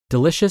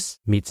Delicious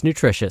meets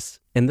nutritious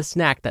in the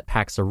snack that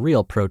packs a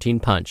real protein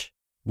punch.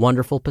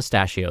 Wonderful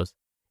Pistachios.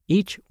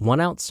 Each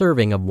 1-ounce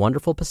serving of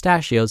Wonderful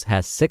Pistachios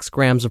has 6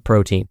 grams of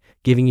protein,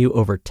 giving you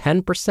over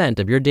 10%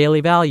 of your daily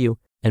value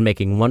and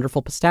making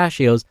Wonderful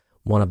Pistachios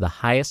one of the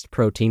highest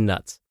protein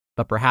nuts.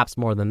 But perhaps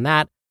more than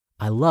that,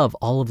 I love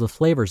all of the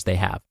flavors they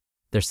have.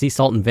 Their sea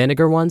salt and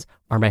vinegar ones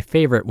are my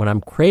favorite when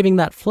I'm craving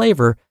that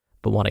flavor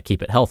but want to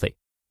keep it healthy.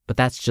 But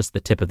that's just the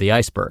tip of the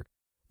iceberg.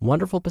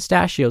 Wonderful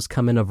Pistachios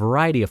come in a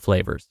variety of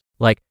flavors,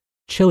 like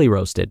chili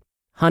roasted,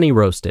 honey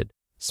roasted,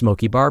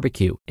 smoky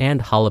barbecue,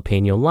 and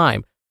jalapeno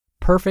lime,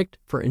 perfect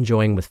for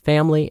enjoying with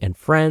family and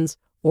friends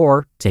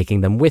or taking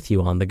them with you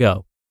on the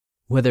go.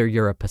 Whether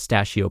you're a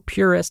pistachio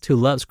purist who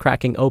loves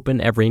cracking open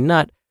every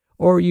nut,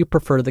 or you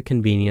prefer the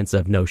convenience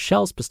of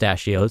no-shells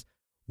pistachios,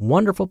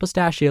 Wonderful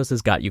Pistachios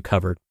has got you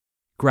covered.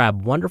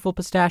 Grab Wonderful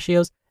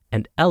Pistachios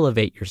and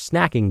elevate your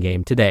snacking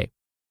game today.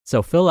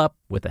 So fill up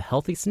with a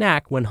healthy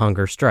snack when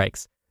hunger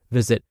strikes.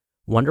 Visit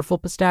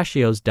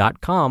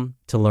wonderfulpistachios.com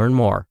to learn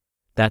more.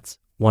 That's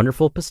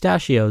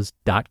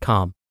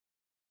wonderfulpistachios.com.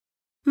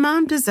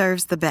 Mom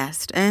deserves the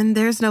best, and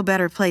there's no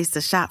better place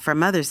to shop for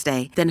Mother's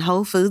Day than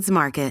Whole Foods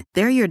Market.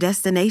 They're your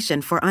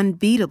destination for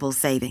unbeatable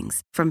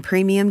savings, from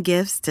premium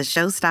gifts to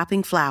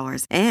show-stopping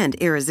flowers and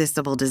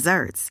irresistible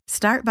desserts.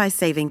 Start by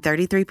saving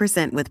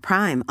 33% with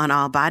Prime on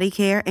all body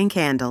care and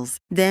candles.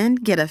 Then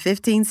get a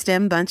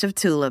 15-stem bunch of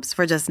tulips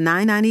for just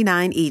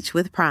 $9.99 each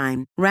with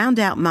Prime. Round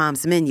out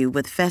Mom's menu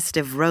with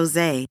festive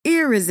rosé,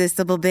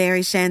 irresistible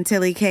berry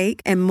chantilly cake,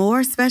 and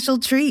more special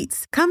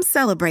treats. Come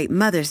celebrate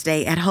Mother's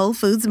Day at Whole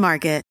Foods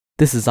Market.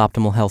 This is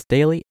Optimal Health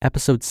Daily,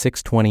 episode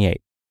 628,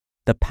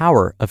 The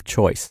Power of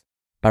Choice,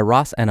 by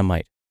Ross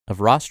Enamait of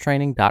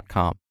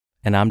rosstraining.com.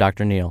 And I'm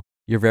Dr. Neil,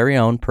 your very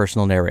own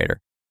personal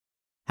narrator.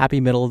 Happy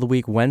middle of the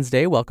week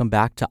Wednesday. Welcome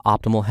back to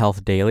Optimal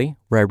Health Daily,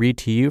 where I read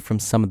to you from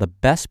some of the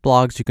best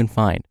blogs you can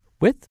find,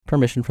 with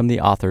permission from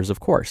the authors, of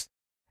course.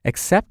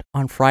 Except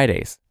on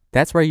Fridays.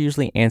 That's where I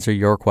usually answer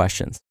your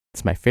questions.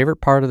 It's my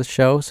favorite part of the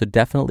show, so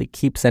definitely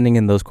keep sending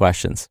in those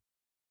questions.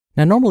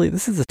 Now, normally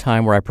this is a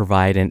time where I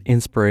provide an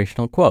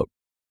inspirational quote,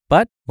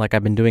 but like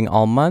I've been doing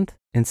all month,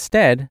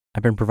 instead,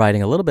 I've been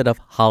providing a little bit of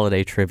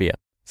holiday trivia.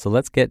 So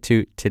let's get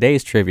to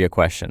today's trivia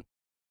question.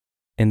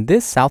 In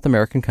this South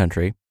American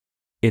country,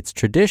 it's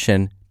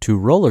tradition to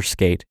roller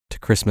skate to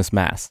Christmas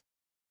Mass.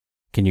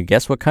 Can you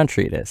guess what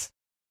country it is?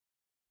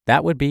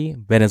 That would be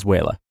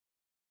Venezuela.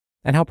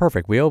 And how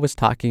perfect. We always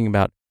talking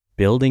about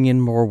building in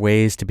more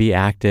ways to be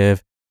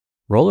active.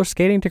 Roller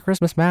skating to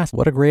Christmas Mass,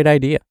 what a great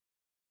idea.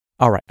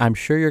 All right, I'm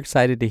sure you're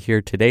excited to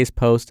hear today's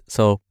post,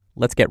 so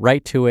let's get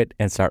right to it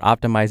and start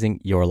optimizing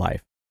your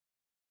life.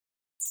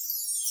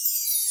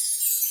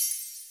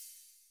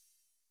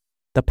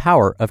 The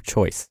Power of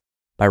Choice,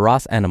 by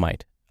Ross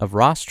Enamait of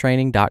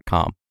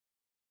rosstraining.com.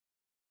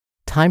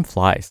 Time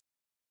flies.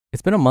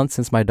 It's been a month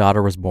since my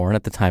daughter was born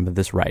at the time of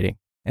this writing,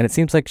 and it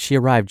seems like she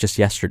arrived just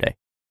yesterday.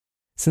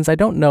 Since I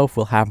don't know if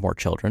we'll have more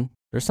children,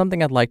 there's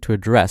something I'd like to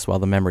address while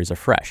the memories are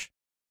fresh.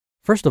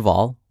 First of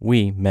all,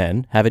 we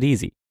men have it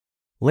easy.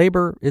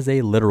 Labor is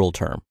a literal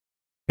term.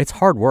 It's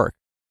hard work.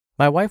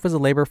 My wife was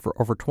in labor for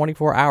over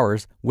 24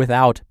 hours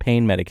without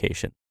pain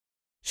medication.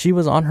 She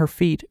was on her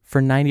feet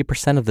for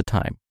 90% of the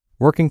time,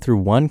 working through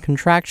one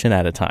contraction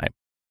at a time.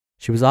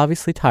 She was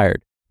obviously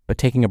tired, but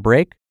taking a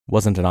break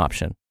wasn't an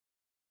option.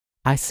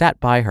 I sat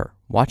by her,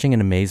 watching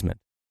in amazement.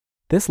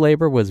 This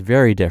labor was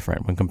very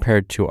different when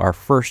compared to our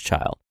first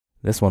child.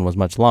 This one was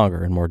much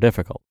longer and more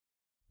difficult.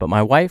 But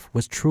my wife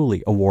was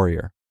truly a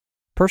warrior.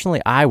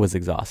 Personally, I was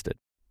exhausted.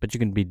 But you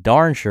can be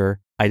darn sure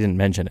I didn't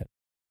mention it.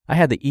 I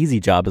had the easy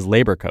job as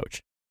labor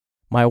coach.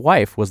 My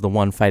wife was the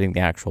one fighting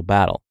the actual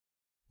battle.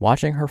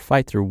 Watching her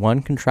fight through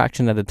one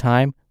contraction at a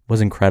time was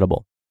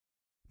incredible.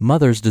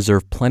 Mothers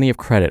deserve plenty of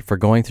credit for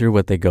going through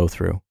what they go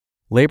through.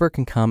 Labor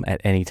can come at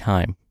any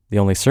time. The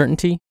only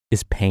certainty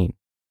is pain.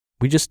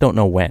 We just don't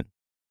know when.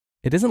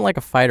 It isn't like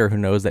a fighter who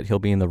knows that he'll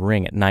be in the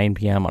ring at 9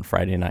 p.m. on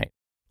Friday night.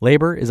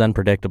 Labor is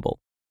unpredictable.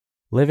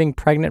 Living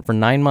pregnant for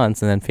 9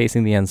 months and then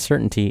facing the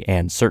uncertainty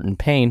and certain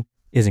pain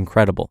is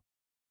incredible.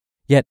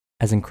 Yet,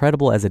 as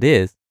incredible as it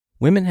is,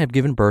 women have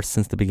given birth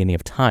since the beginning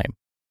of time.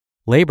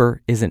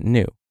 Labor isn't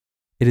new.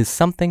 It is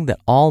something that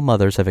all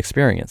mothers have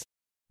experienced.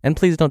 And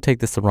please don't take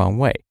this the wrong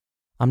way.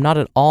 I'm not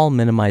at all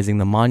minimizing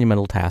the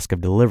monumental task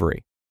of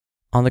delivery.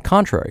 On the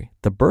contrary,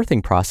 the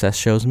birthing process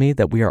shows me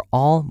that we are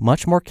all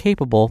much more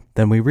capable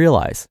than we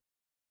realize.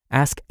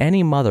 Ask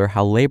any mother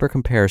how labor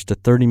compares to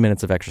 30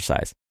 minutes of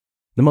exercise.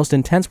 The most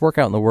intense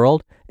workout in the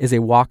world is a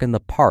walk in the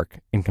park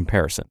in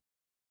comparison.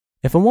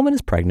 If a woman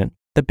is pregnant,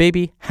 the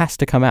baby has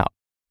to come out.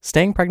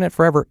 Staying pregnant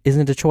forever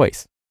isn't a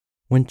choice.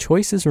 When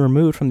choice is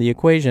removed from the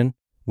equation,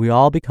 we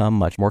all become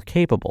much more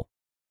capable.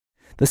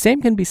 The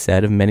same can be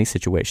said of many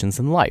situations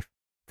in life.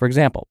 For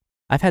example,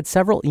 I've had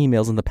several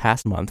emails in the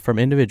past month from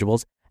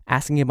individuals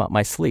asking about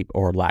my sleep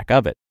or lack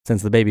of it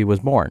since the baby was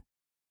born.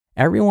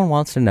 Everyone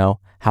wants to know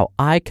how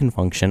I can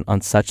function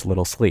on such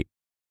little sleep.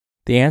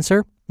 The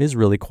answer is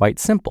really quite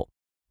simple.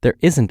 There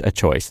isn't a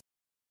choice.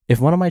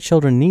 If one of my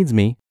children needs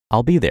me,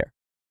 I'll be there.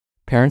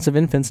 Parents of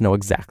infants know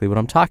exactly what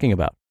I'm talking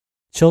about.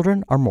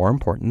 Children are more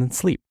important than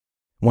sleep.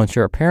 Once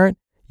you're a parent,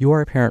 you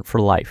are a parent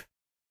for life.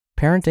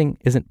 Parenting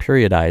isn't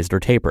periodized or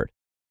tapered.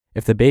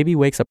 If the baby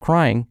wakes up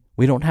crying,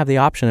 we don't have the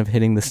option of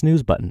hitting the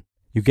snooze button.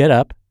 You get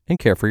up and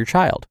care for your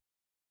child.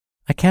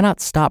 I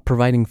cannot stop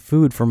providing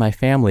food for my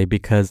family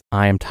because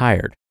I am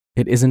tired.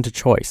 It isn't a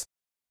choice.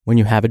 When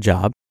you have a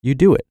job, you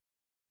do it.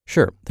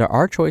 Sure, there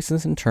are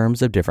choices in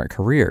terms of different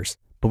careers,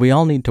 but we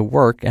all need to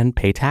work and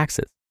pay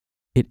taxes.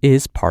 It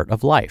is part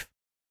of life.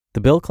 The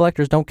bill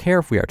collectors don't care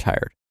if we are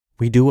tired.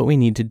 We do what we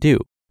need to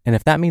do, and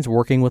if that means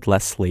working with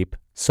less sleep,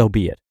 so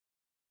be it.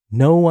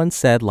 No one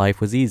said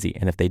life was easy,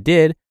 and if they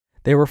did,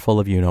 they were full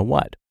of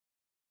you-know-what.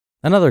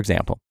 Another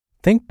example,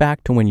 think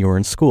back to when you were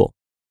in school.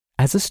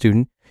 As a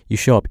student, you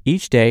show up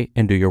each day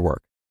and do your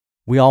work.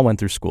 We all went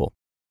through school.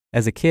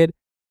 As a kid,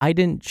 I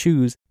didn't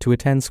choose to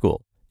attend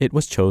school. It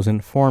was chosen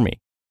for me.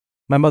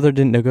 My mother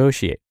didn't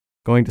negotiate.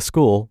 Going to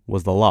school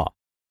was the law.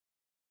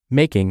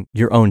 Making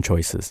your own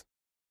choices.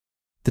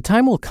 The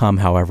time will come,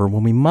 however,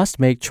 when we must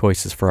make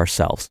choices for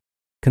ourselves.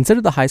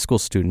 Consider the high school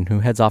student who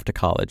heads off to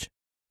college.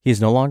 He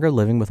is no longer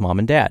living with mom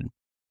and dad.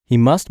 He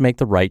must make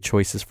the right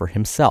choices for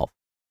himself.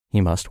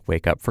 He must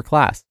wake up for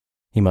class.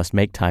 He must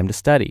make time to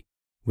study.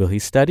 Will he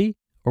study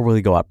or will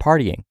he go out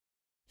partying?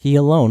 He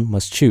alone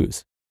must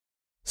choose.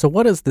 So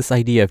what does this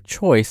idea of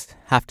choice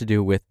have to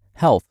do with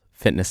health,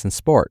 fitness, and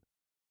sport?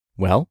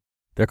 Well,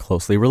 they're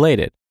closely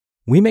related.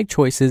 We make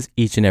choices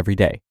each and every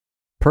day.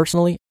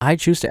 Personally, I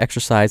choose to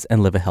exercise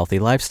and live a healthy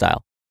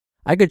lifestyle.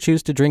 I could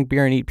choose to drink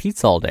beer and eat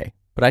pizza all day,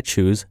 but I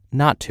choose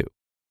not to.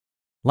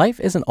 Life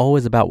isn't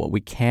always about what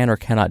we can or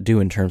cannot do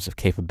in terms of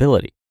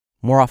capability.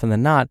 More often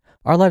than not,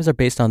 our lives are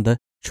based on the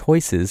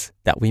choices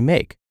that we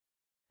make.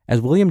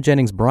 As William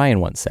Jennings Bryan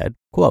once said,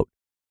 quote,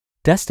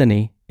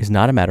 "Destiny is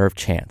not a matter of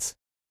chance.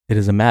 It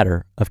is a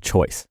matter of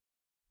choice."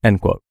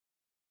 End quote.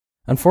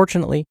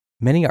 Unfortunately,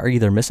 many are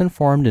either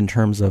misinformed in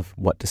terms of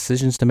what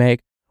decisions to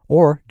make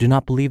or do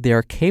not believe they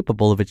are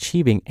capable of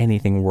achieving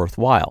anything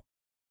worthwhile.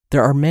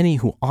 There are many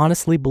who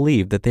honestly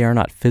believe that they are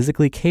not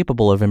physically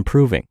capable of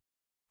improving.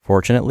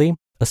 Fortunately,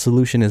 a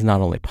solution is not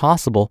only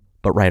possible,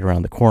 but right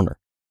around the corner.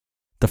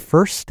 The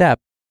first step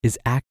is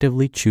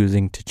actively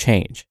choosing to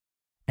change,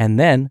 and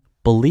then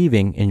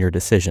believing in your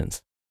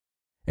decisions.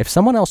 If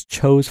someone else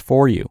chose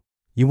for you,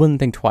 you wouldn't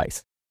think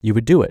twice. You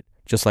would do it,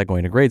 just like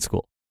going to grade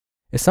school.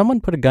 If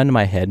someone put a gun to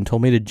my head and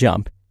told me to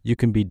jump, you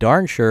can be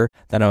darn sure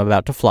that I'm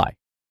about to fly.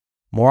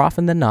 More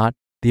often than not,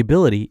 the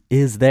ability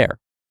is there.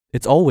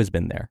 It's always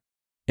been there.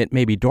 It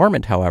may be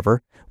dormant,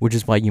 however, which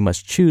is why you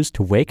must choose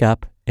to wake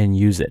up and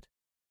use it.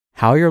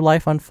 How your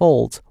life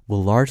unfolds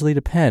will largely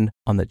depend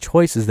on the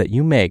choices that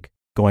you make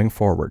going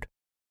forward.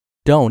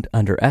 Don't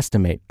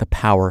underestimate the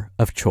power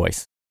of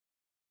choice.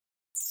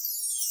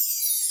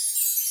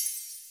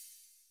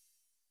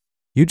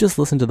 You just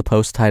listened to the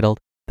post titled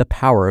 "The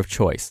Power of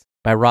Choice"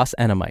 by Ross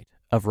Enamait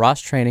of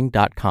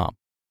RossTraining.com.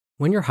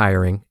 When you're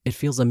hiring, it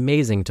feels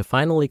amazing to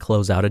finally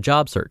close out a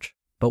job search.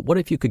 But what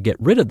if you could get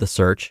rid of the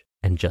search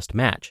and just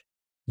match?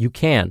 You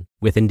can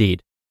with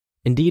Indeed.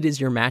 Indeed is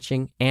your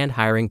matching and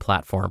hiring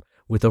platform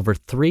with over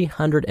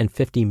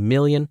 350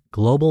 million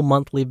global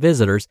monthly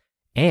visitors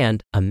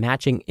and a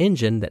matching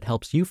engine that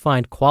helps you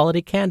find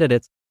quality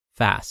candidates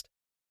fast.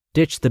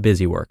 Ditch the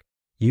busy work.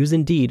 Use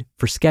Indeed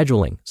for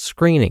scheduling,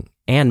 screening,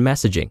 and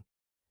messaging.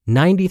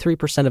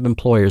 93% of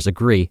employers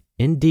agree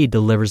Indeed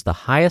delivers the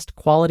highest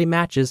quality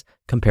matches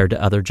compared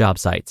to other job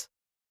sites.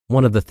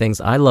 One of the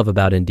things I love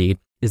about Indeed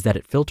is that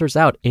it filters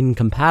out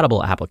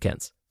incompatible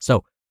applicants.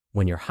 So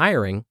when you're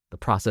hiring, the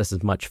process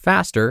is much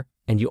faster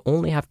and you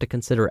only have to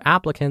consider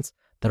applicants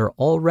that are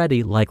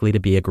already likely to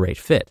be a great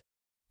fit.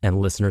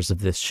 And listeners of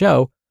this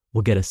show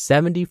will get a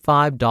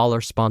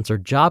 $75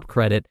 sponsored job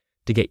credit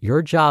to get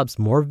your jobs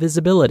more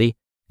visibility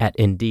at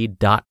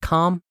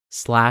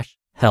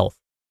Indeed.com/health.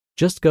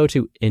 Just go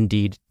to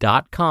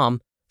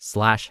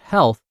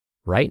Indeed.com/health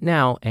right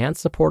now and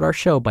support our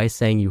show by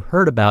saying you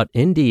heard about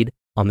Indeed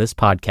on this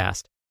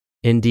podcast.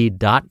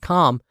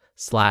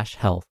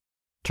 Indeed.com/health.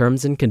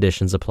 Terms and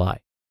conditions apply.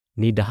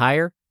 Need to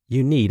hire?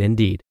 You need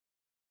Indeed.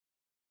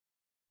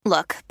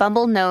 Look,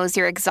 Bumble knows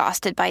you're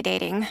exhausted by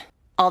dating.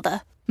 All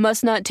the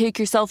must not take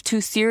yourself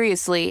too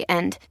seriously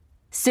and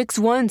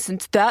 6'1"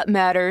 since that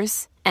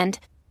matters. And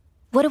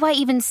what do I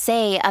even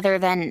say other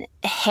than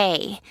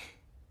hey?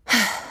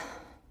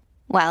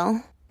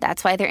 Well,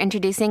 that's why they're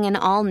introducing an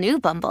all-new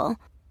Bumble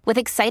with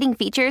exciting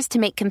features to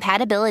make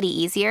compatibility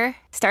easier,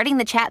 starting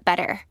the chat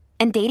better,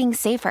 and dating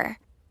safer.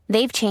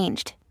 They've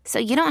changed, so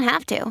you don't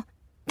have to.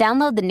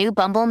 Download the new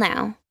Bumble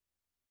now.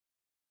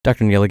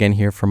 Dr. Neil again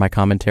here for my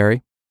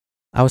commentary.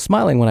 I was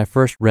smiling when I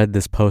first read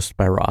this post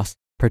by Ross,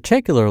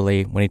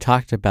 particularly when he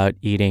talked about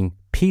eating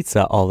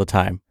pizza all the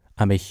time.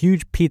 I'm a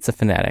huge pizza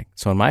fanatic,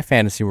 so in my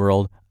fantasy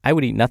world, I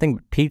would eat nothing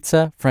but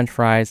pizza, french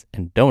fries,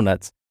 and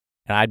donuts,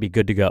 and I'd be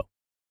good to go.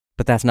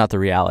 But that's not the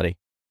reality.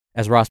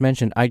 As Ross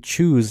mentioned, I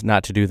choose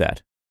not to do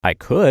that. I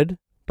could,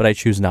 but I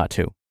choose not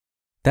to.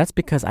 That's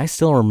because I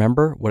still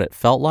remember what it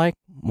felt like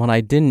when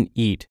I didn't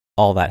eat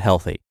all that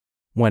healthy,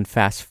 when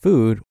fast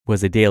food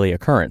was a daily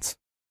occurrence.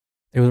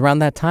 It was around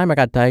that time I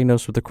got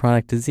diagnosed with a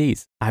chronic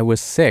disease. I was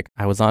sick.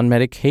 I was on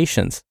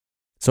medications.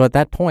 So at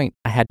that point,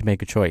 I had to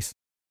make a choice.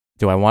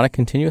 Do I want to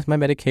continue with my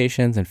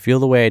medications and feel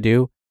the way I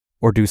do,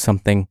 or do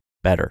something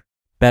better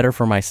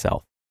for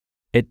myself?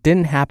 It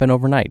didn't happen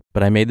overnight,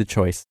 but I made the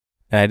choice.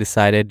 And I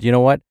decided, you know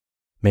what?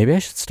 Maybe I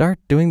should start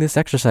doing this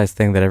exercise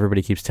thing that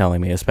everybody keeps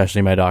telling me,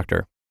 especially my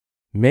doctor.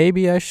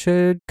 Maybe I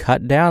should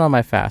cut down on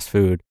my fast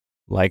food,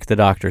 like the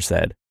doctor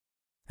said.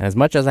 And as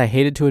much as I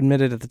hated to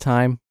admit it at the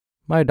time,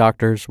 my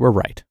doctors were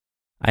right.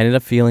 I ended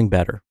up feeling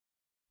better.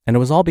 And it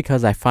was all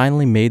because I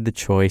finally made the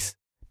choice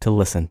to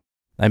listen.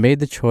 I made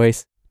the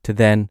choice to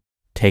then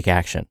take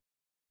action.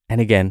 And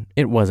again,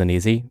 it wasn't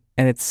easy,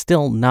 and it's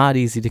still not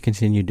easy to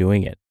continue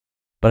doing it.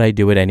 But I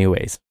do it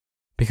anyways.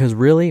 Because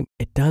really,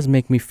 it does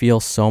make me feel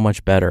so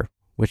much better,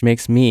 which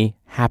makes me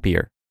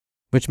happier,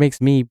 which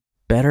makes me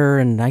better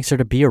and nicer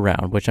to be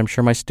around, which I'm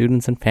sure my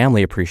students and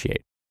family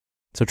appreciate.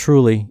 So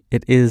truly,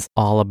 it is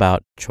all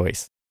about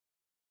choice.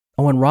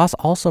 Oh, and Ross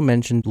also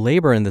mentioned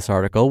labor in this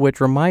article, which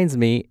reminds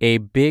me a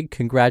big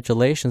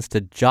congratulations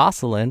to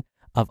Jocelyn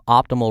of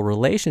Optimal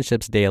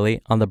Relationships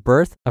Daily on the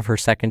birth of her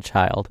second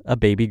child, a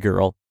baby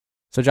girl.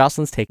 So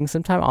Jocelyn's taking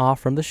some time off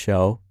from the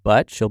show,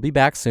 but she'll be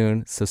back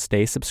soon, so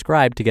stay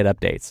subscribed to get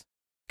updates.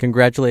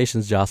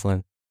 Congratulations,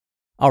 Jocelyn.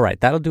 All right,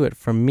 that'll do it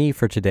from me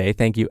for today.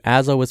 Thank you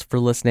as always for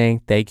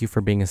listening. Thank you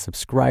for being a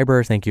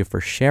subscriber. Thank you for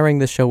sharing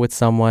the show with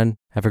someone.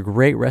 Have a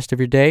great rest of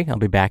your day. I'll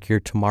be back here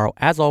tomorrow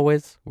as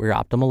always, where your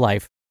optimal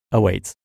life awaits.